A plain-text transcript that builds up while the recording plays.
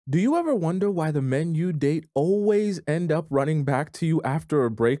Do you ever wonder why the men you date always end up running back to you after a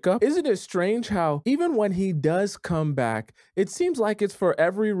breakup? Isn't it strange how, even when he does come back, it seems like it's for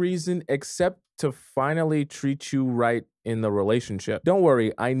every reason except to finally treat you right in the relationship? Don't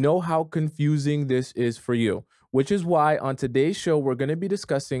worry, I know how confusing this is for you, which is why on today's show, we're going to be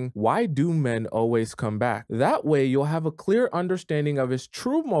discussing why do men always come back? That way, you'll have a clear understanding of his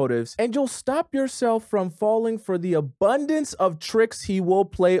true motives and you'll stop yourself from falling for the abundance of tricks he will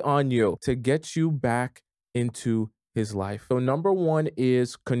play on you to get you back into his life. So number one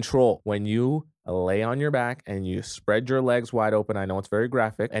is control. When you lay on your back and you spread your legs wide open. I know it's very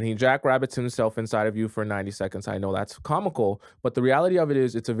graphic. And he jackrabbits himself inside of you for 90 seconds. I know that's comical, but the reality of it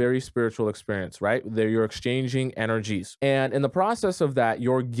is it's a very spiritual experience, right? There you're exchanging energies. And in the process of that,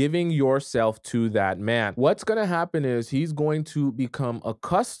 you're giving yourself to that man. What's going to happen is he's going to become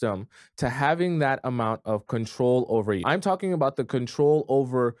accustomed to having that amount of control over you. I'm talking about the control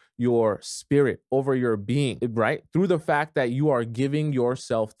over your spirit, over your being, right? Through the fact that you are giving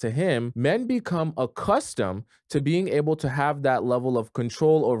yourself to him, men become accustomed to being able to have that level of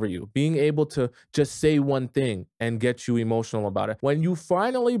control over you, being able to just say one thing and get you emotional about it. When you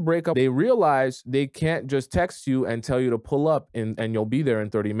finally break up, they realize they can't just text you and tell you to pull up and you'll be there in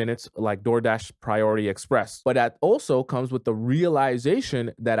 30 minutes like DoorDash Priority Express. But that also comes with the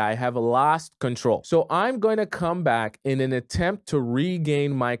realization that I have lost control. So I'm going to come back in an attempt to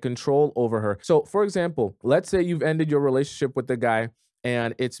regain my control over her. So for example, let's say you've ended your relationship with the guy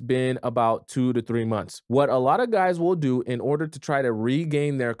and it's been about 2 to 3 months. What a lot of guys will do in order to try to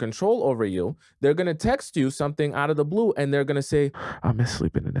regain their control over you, they're going to text you something out of the blue and they're going to say, I miss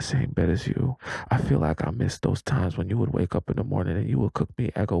sleeping in the same bed as you. I feel like I miss those times when you would wake up in the morning and you would cook me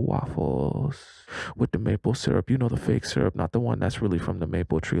Eggo waffles with the maple syrup. You know, the fake syrup, not the one that's really from the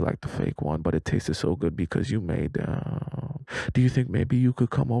maple tree like the fake one, but it tasted so good because you made them. Do you think maybe you could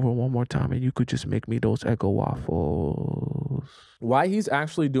come over one more time and you could just make me those Eggo waffles? Why he's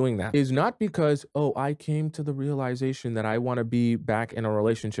actually doing that is not because, oh, I came to the realization that I want to be back in a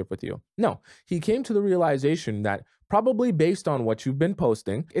relationship with you. No, he came to the realization that probably based on what you've been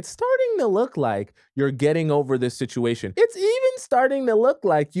posting, it's starting to look like you're getting over this situation. It's even starting to look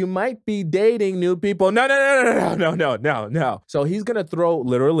like you might be dating new people. No. So he's going to throw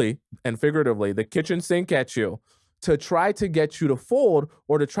literally and figuratively the kitchen sink at you to try to get you to fold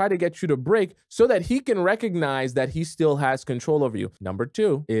or to try to get you to break so that he can recognize that he still has control over you. Number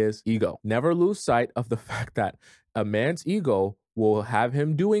two is ego. Never lose sight of the fact that a man's ego will have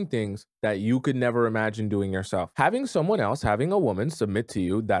him doing things that you could never imagine doing yourself. Having someone else, having a woman submit to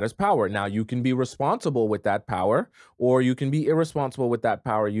you, that is power. Now, you can be responsible with that power, or you can be irresponsible with that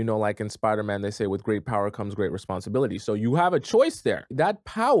power. You know, like in Spider-Man, they say with great power comes great responsibility. So you have a choice there. That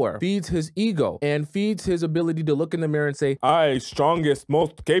power feeds his ego and feeds his ability to look in the mirror and say, I, strongest,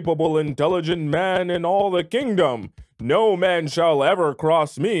 most capable, intelligent man in all the kingdom. No man shall ever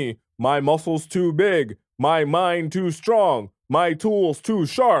cross me. My muscles too big. My mind too strong. My tools too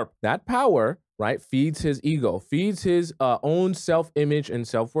sharp. That power, right, feeds his ego, feeds his own self-image and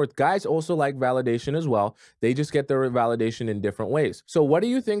self-worth. Guys also like validation as well. They just get their validation in different ways. So what do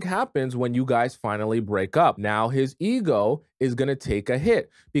you think happens when you guys finally break up? Now his ego is going to take a hit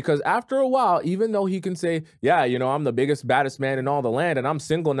because after a while, even though he can say, yeah, you know, I'm the biggest, baddest man in all the land and I'm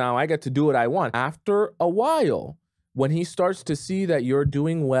single now, I get to do what I want. After a while, when he starts to see that you're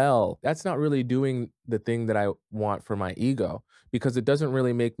doing well, that's not really doing the thing that I want for my ego, because it doesn't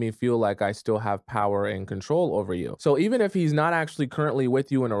really make me feel like I still have power and control over you. So even if he's not actually currently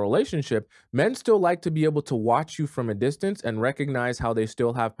with you in a relationship, men still like to be able to watch you from a distance and recognize how they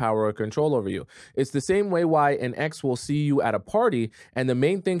still have power or control over you. It's the same way why an ex will see you at a party, and the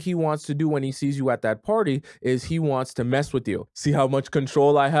main thing he wants to do when he sees you at that party is he wants to mess with you. See how much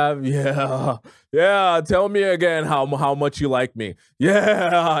control I have? Yeah, tell me again how much you like me.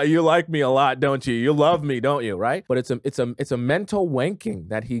 Yeah, you like me a lot, don't you? You love me, don't you? Right? But it's a mental wanking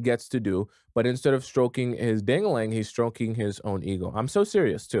that he gets to do. But instead of stroking his dingling, he's stroking his own ego. I'm so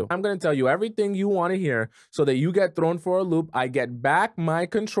serious too. I'm going to tell you everything you want to hear so that you get thrown for a loop. I get back my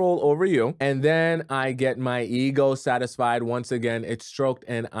control over you, and then I get my ego satisfied. Once again, it's stroked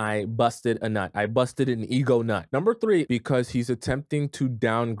and I busted a nut. I busted an ego nut. Number three, because he's attempting to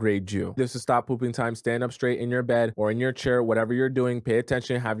downgrade you. This is stop pooping time. Stand up straight in your bed or in your chair, whatever you're doing. Pay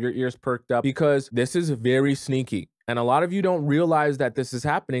attention, have your ears perked up, because this is very sneaky. And a lot of you don't realize that this is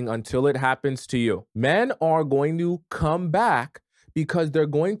happening until it happens to you. Men are going to come back because they're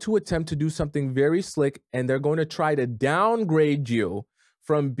going to attempt to do something very slick, and they're going to try to downgrade you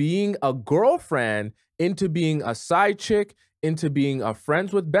from being a girlfriend into being a side chick, into being a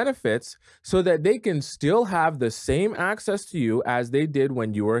friends with benefits so that they can still have the same access to you as they did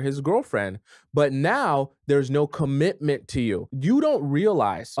when you were his girlfriend. But now there's no commitment to you. You don't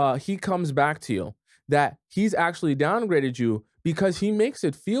realize he comes back to you, that he's actually downgraded you because he makes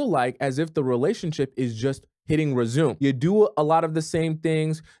it feel like as if the relationship is just hitting resume. You do a lot of the same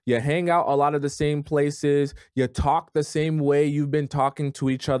things, you hang out a lot of the same places, you talk the same way you've been talking to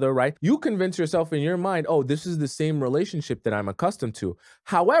each other, right? You convince yourself in your mind, oh, this is the same relationship that I'm accustomed to.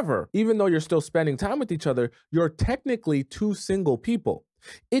 However, even though you're still spending time with each other, you're technically two single people.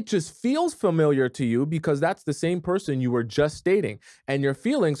 It just feels familiar to you because that's the same person you were just dating, and your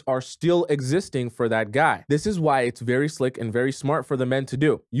feelings are still existing for that guy. This is why it's very slick and very smart for the men to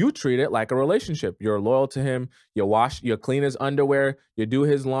do. You treat it like a relationship. You're loyal to him. You clean his underwear. You do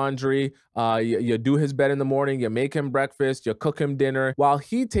his laundry. You do his bed in the morning. You make him breakfast. You cook him dinner. While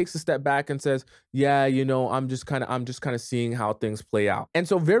he takes a step back and says, "Yeah, I'm just kind of seeing how things play out." And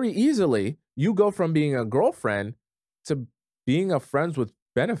so very easily, you go from being a girlfriend to being a friends with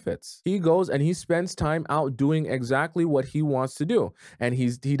benefits. He goes and he spends time out doing exactly what he wants to do. And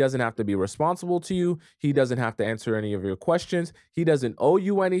he doesn't have to be responsible to you. He doesn't have to answer any of your questions. He doesn't owe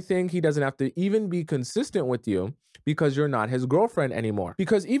you anything. He doesn't have to even be consistent with you because you're not his girlfriend anymore.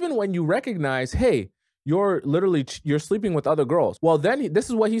 Because even when you recognize, hey, you're sleeping with other girls. Well, then this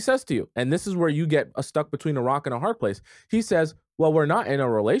is what he says to you. And this is where you get stuck between a rock and a hard place. He says, well, we're not in a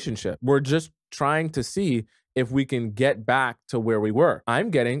relationship. We're just trying to see if we can get back to where we were. I'm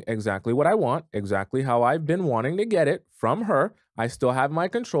getting exactly what I want, exactly how I've been wanting to get it from her. I still have my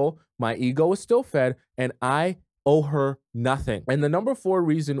control. My ego is still fed, and I owe her nothing. And the number 4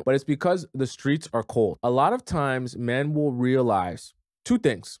 reason, but it's because the streets are cold. A lot of times men will realize 2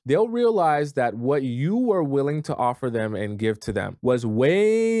 things. They'll realize that what you were willing to offer them and give to them was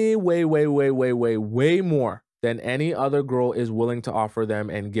way, way, way, way, way, way, way more than any other girl is willing to offer them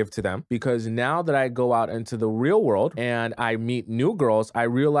and give to them. Because now that I go out into the real world and I meet new girls, I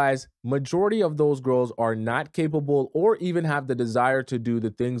realize majority of those girls are not capable or even have the desire to do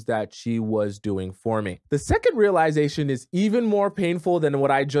the things that she was doing for me. The second realization is even more painful than what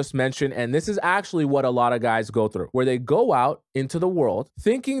I just mentioned. And this is actually what a lot of guys go through, where they go out into the world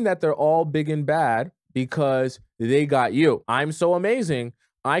thinking that they're all big and bad because they got you. I'm so amazing,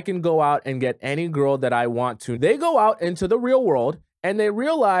 I can go out and get any girl that I want to. They go out into the real world and they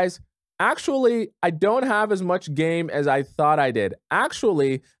realize, actually, I don't have as much game as I thought I did.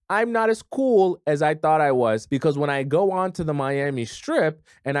 Actually, I'm not as cool as I thought I was, because when I go on to the Miami Strip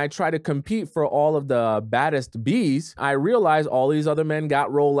and I try to compete for all of the baddest bees, I realize all these other men got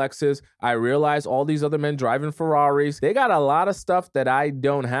Rolexes. I realize all these other men driving Ferraris. They got a lot of stuff that I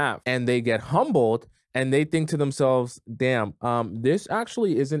don't have, and they get humbled. And they think to themselves, damn, this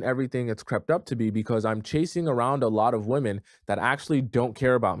actually isn't everything it's crept up to be, because I'm chasing around a lot of women that actually don't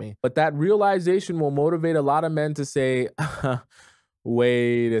care about me. But that realization will motivate a lot of men to say,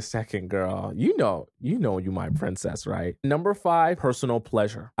 wait a second, girl. You know you my princess, right? Number 5, personal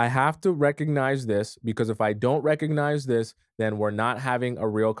pleasure. I have to recognize this, because if I don't recognize this, then we're not having a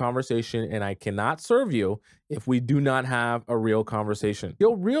real conversation, and I cannot serve you if we do not have a real conversation.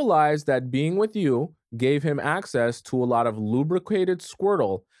 You'll realize that being with you gave him access to a lot of lubricated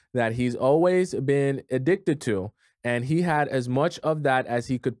Squirtle that he's always been addicted to. And he had as much of that as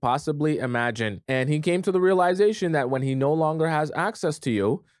he could possibly imagine. And he came to the realization that when he no longer has access to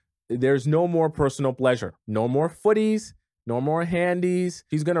you, there's no more personal pleasure, no more footies, no more handies.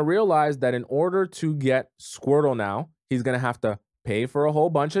 He's going to realize that in order to get Squirtle now, he's going to have to pay for a whole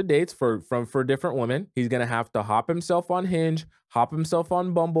bunch of dates for different women. He's going to have to hop himself on Hinge, hop himself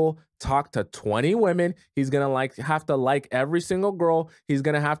on Bumble, talk to 20 women. He's going to have to like every single girl. He's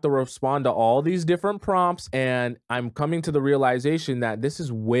going to have to respond to all these different prompts. And I'm coming to the realization that this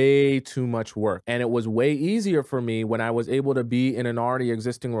is way too much work. And it was way easier for me when I was able to be in an already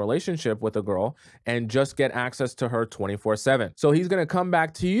existing relationship with a girl and just get access to her 24/7. So he's going to come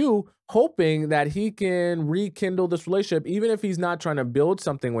back to you hoping that he can rekindle this relationship, even if he's not trying to build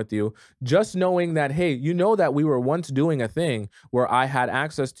something with you, just knowing that, hey, you know that we were once doing a thing where I had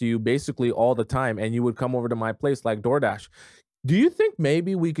access to you basically all the time, and you would come over to my place like DoorDash. Do you think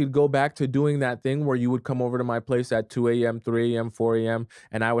maybe we could go back to doing that thing where you would come over to my place at 2 a.m., 3 a.m., 4 a.m.,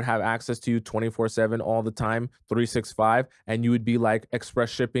 and I would have access to you 24/7 all the time, 365, and you would be like Express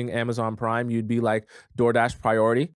Shipping, Amazon Prime, you'd be like DoorDash priority?